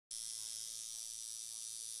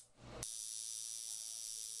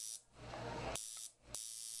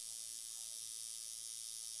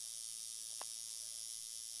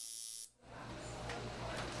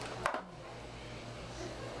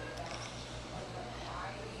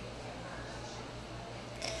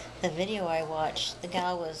the video I watched, the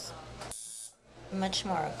gal was much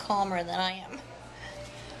more calmer than I am.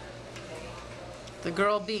 The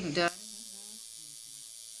girl being done.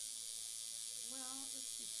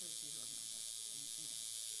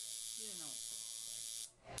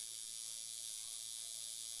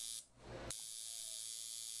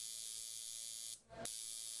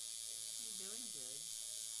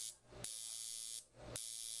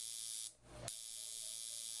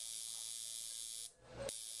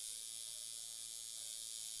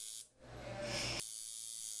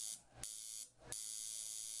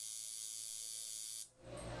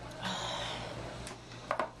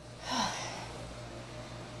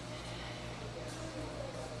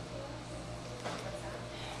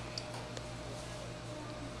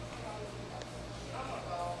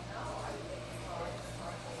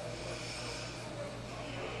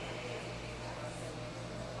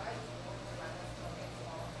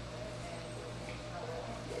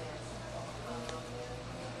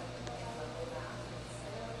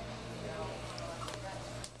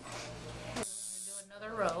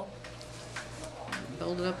 Another row.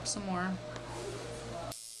 Build it up some more.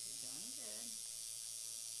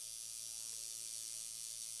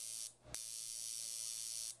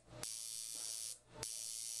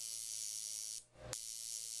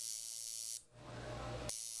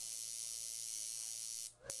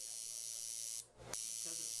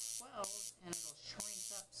 Because it swells and it'll shrink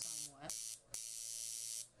up somewhat.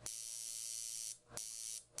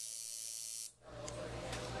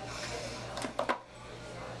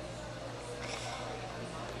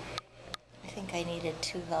 I think I needed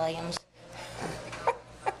 2 volumes.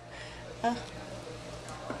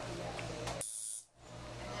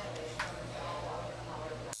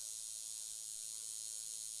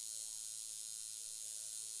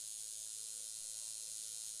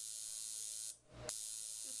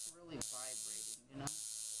 Just really vibrating, you know?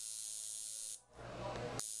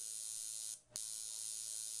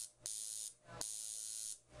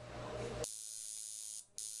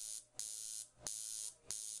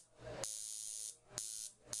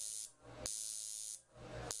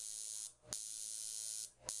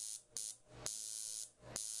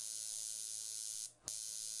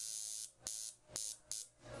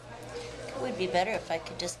 It would be better if I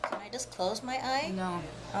could just, can I just close my eye? No.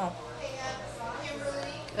 Oh.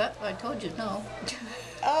 I told you no.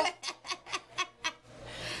 Oh.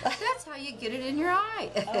 That's how you get it in your eye.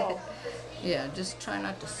 Oh. Yeah, just try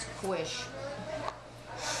not to squish.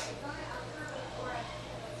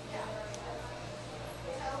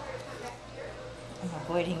 I'm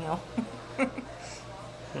avoiding you.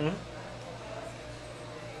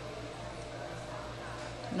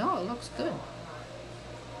 No, it looks good.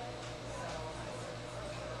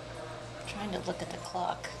 I'm trying to look at the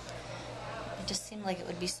clock. It just seemed like it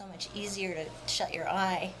would be so much easier to shut your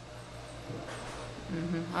eye.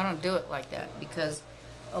 I don't do it like that because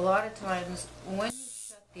a lot of times when you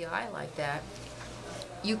shut the eye like that,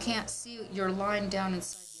 you can't see your line down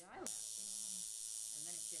inside the eyelash, and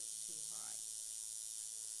then it gets too high.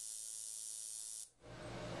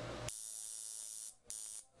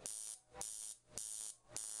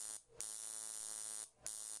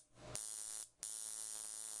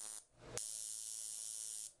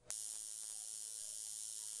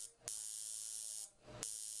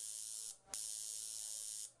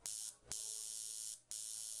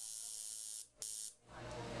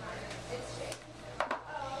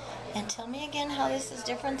 And tell me again how this is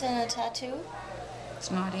different than a tattoo? It's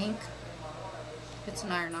not ink. It's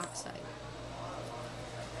an iron oxide.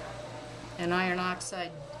 And iron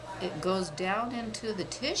oxide, it goes down into the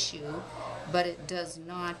tissue, but it does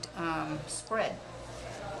not spread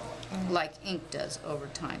like ink does over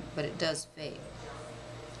time, but it does fade.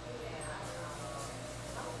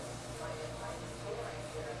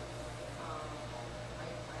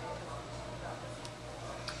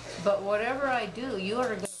 But whatever I do, you are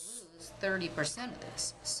going to lose 30% of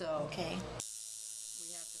this. So Okay.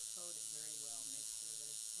 we have to coat it very well, make sure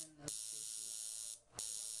that it's in those tissues.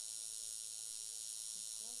 It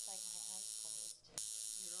feels like my eye's closed.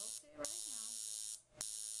 You're okay right now.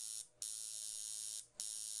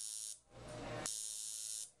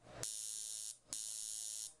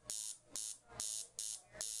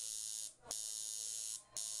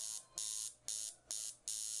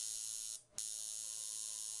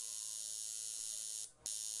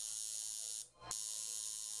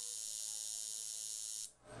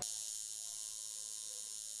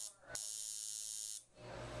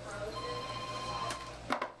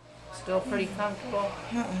 Still pretty comfortable?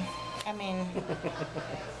 I mean,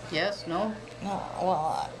 Yes? No? no,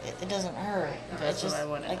 well, it doesn't hurt. That's It's what just I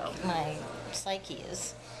wanna like know. my psyche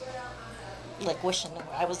is. like wishing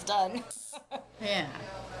I was done. Yeah.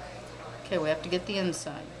 Okay, we have to get the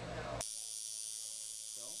inside.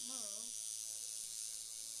 Don't move.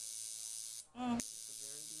 Mm. It's a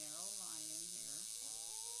very narrow line in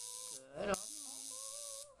here. Good.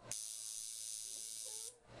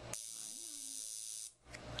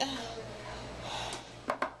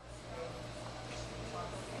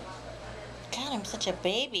 God, I'm such a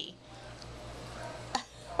baby.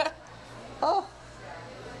 Oh.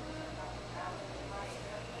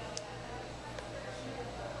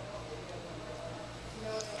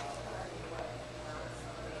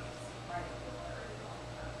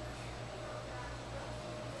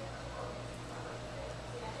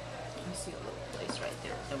 I see a little place right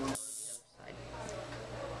there. Then we'll go to the other side.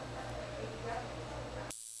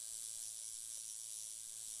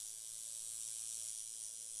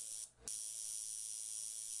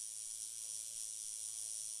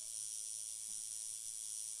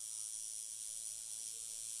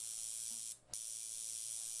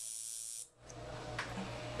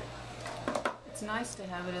 It's nice to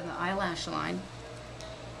have it in the eyelash line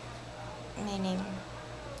Meaning,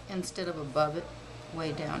 instead of above it,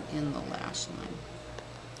 way down in the lash line.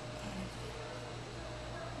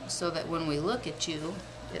 So that when we look at you,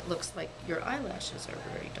 it looks like your eyelashes are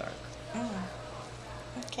very dark.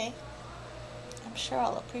 okay. I'm sure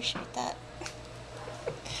I'll appreciate that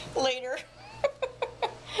later.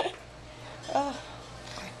 Oh,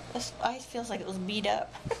 this eye feels like it was beat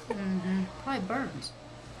up. Probably burns.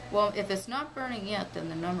 Well, if it's not burning yet, then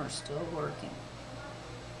the number's still working.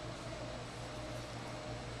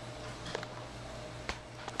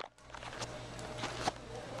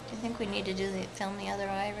 Do you think we need to film the other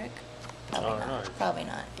eye, Rick? Probably Oh, not. no. Probably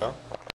not. No?